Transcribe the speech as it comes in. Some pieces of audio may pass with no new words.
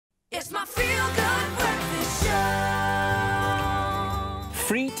It's my feel-good breakfast show.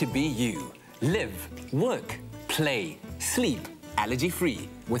 Free to be you. Live, work, play, sleep, allergy-free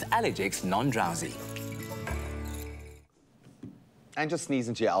with ALLERGEX non-drowsy. And just sneeze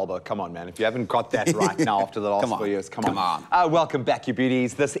into your elbow. Come on, man. If you haven't got that right now after the last 4 years, come on. Welcome back, you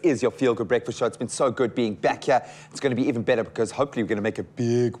beauties. This is your Feel Good Breakfast Show. It's been so good being back here. It's going to be even better because hopefully we're going to make a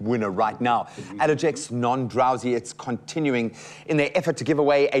big winner right now. ALLERGEX non-drowsy. It's continuing in their effort to give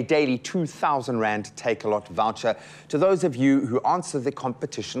away a daily 2,000 Rand Takealot voucher to those of you who answer the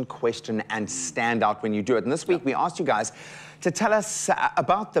competition question and stand out when you do it. And this week we asked you guys to tell us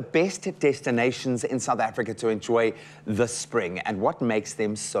about the best destinations in South Africa to enjoy the spring and what makes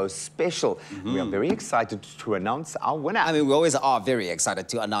them so special. We are very excited to announce our winner. I mean, we always are very excited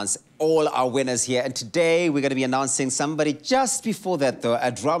to announce all our winners here. And today we're going to be announcing somebody. Just before that, though, a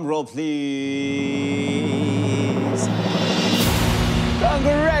drum roll, please.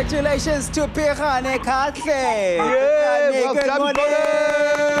 Congratulations to Pirane Katle. Good morning.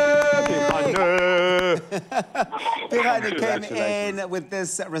 Pirane came in with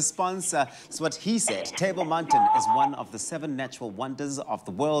this response. It's what he said. Table Mountain is one of the 7 natural wonders of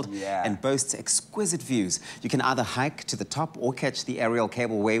the world and boasts exquisite views. You can either hike to the top or catch the aerial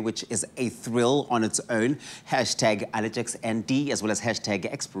cableway, which is a thrill on its own. Hashtag ALLERGEXND as well as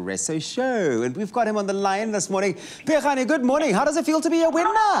hashtag Expresso Show. And we've got him on the line this morning. Pirane, good morning. How does it feel to be a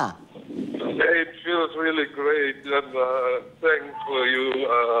winner? It feels really great, and thanks for you.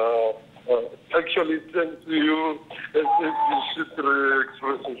 Actually, thanks to you, Expresso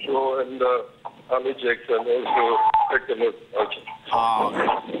Show and ALLERGEX and also Takealot.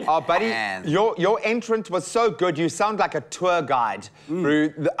 Oh, buddy, your entrance was so good. You sound like a tour guide.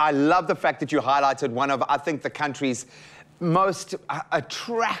 I love the fact that you highlighted one of, I think, the country's most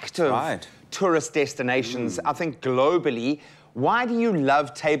attractive tourist destinations, I think, globally. Why do you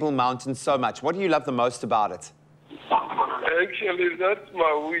love Table Mountain so much? What do you love the most about it? Actually, that's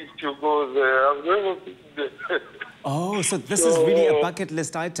my wish to go there. I've never been there. Oh, so this is really a bucket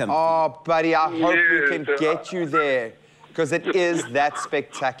list item. Oh, buddy, I hope we can get you there because it is that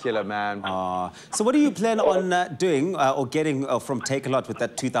spectacular, man. So what do you plan on doing or getting from Takealot with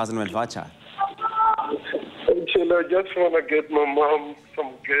that 2,000 Rand voucher? Actually, I just want to get my mom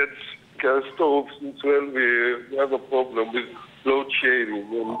some gas stoves as well. We have a problem with load shedding.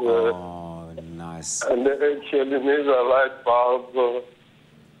 And, nice. And actually, there's a light bulb.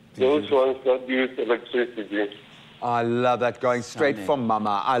 Those ones that use electricity. I love that, going straight from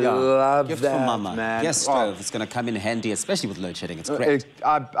Mama. I love Gift that, for Mama. man. Yes, stove. It's going to come in handy, especially with load shedding. It's great.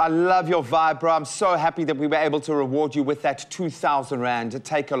 I love your vibe, bro. I'm so happy that we were able to reward you with that 2,000 Rand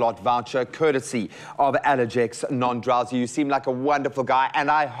Takealot voucher, courtesy of ALLERGEX non-drowsy. You seem like a wonderful guy, and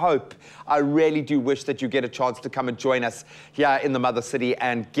I really do wish that you get a chance to come and join us here in the Mother City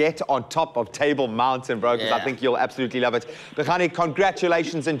and get on top of Table Mountain, bro, because I think you'll absolutely love it. Pirane,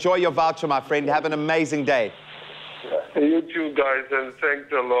 congratulations. Enjoy your voucher, my friend. Have an amazing day. You too, guys, and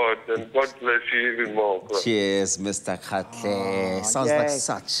thanks a lot, and God bless you even more. Bro. Cheers, Mr. Katle. Sounds like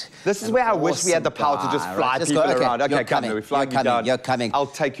such. This is where I wish we had the power to just fly people around. Okay, come here. We fly you down. You're coming. I'll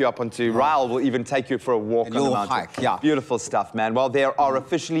take you up onto Ryle. We'll even take you for a walk on the mountain. Hike, yeah. Beautiful stuff, man. Well, there are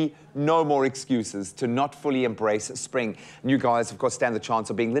officially no more excuses to not fully embrace spring. And you guys, of course, stand the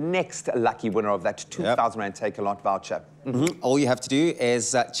chance of being the next lucky winner of that 2,000 Rand Takealot voucher. All you have to do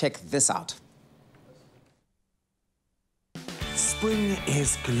is check this out. Spring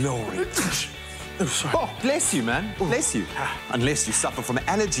is glory. Oh, bless you, man. Bless you. Unless you suffer from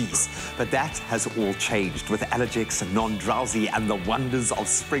allergies. But that has all changed with ALLERGEX non-drowsy and the wonders of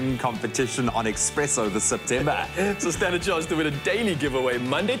spring competition on Expresso this September. So stand a chance to win a daily giveaway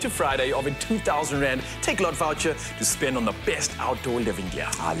Monday to Friday of a 2,000 Rand Takealot voucher to spend on the best outdoor living gear.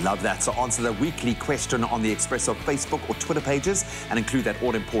 I love that. So answer the weekly question on the Expresso Facebook or Twitter pages and include that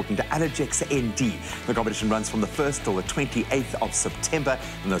all-important ALLERGEXND. The competition runs from the 1st till the 28th of September,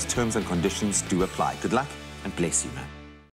 and those terms and conditions do apply. Good luck and bless you, man.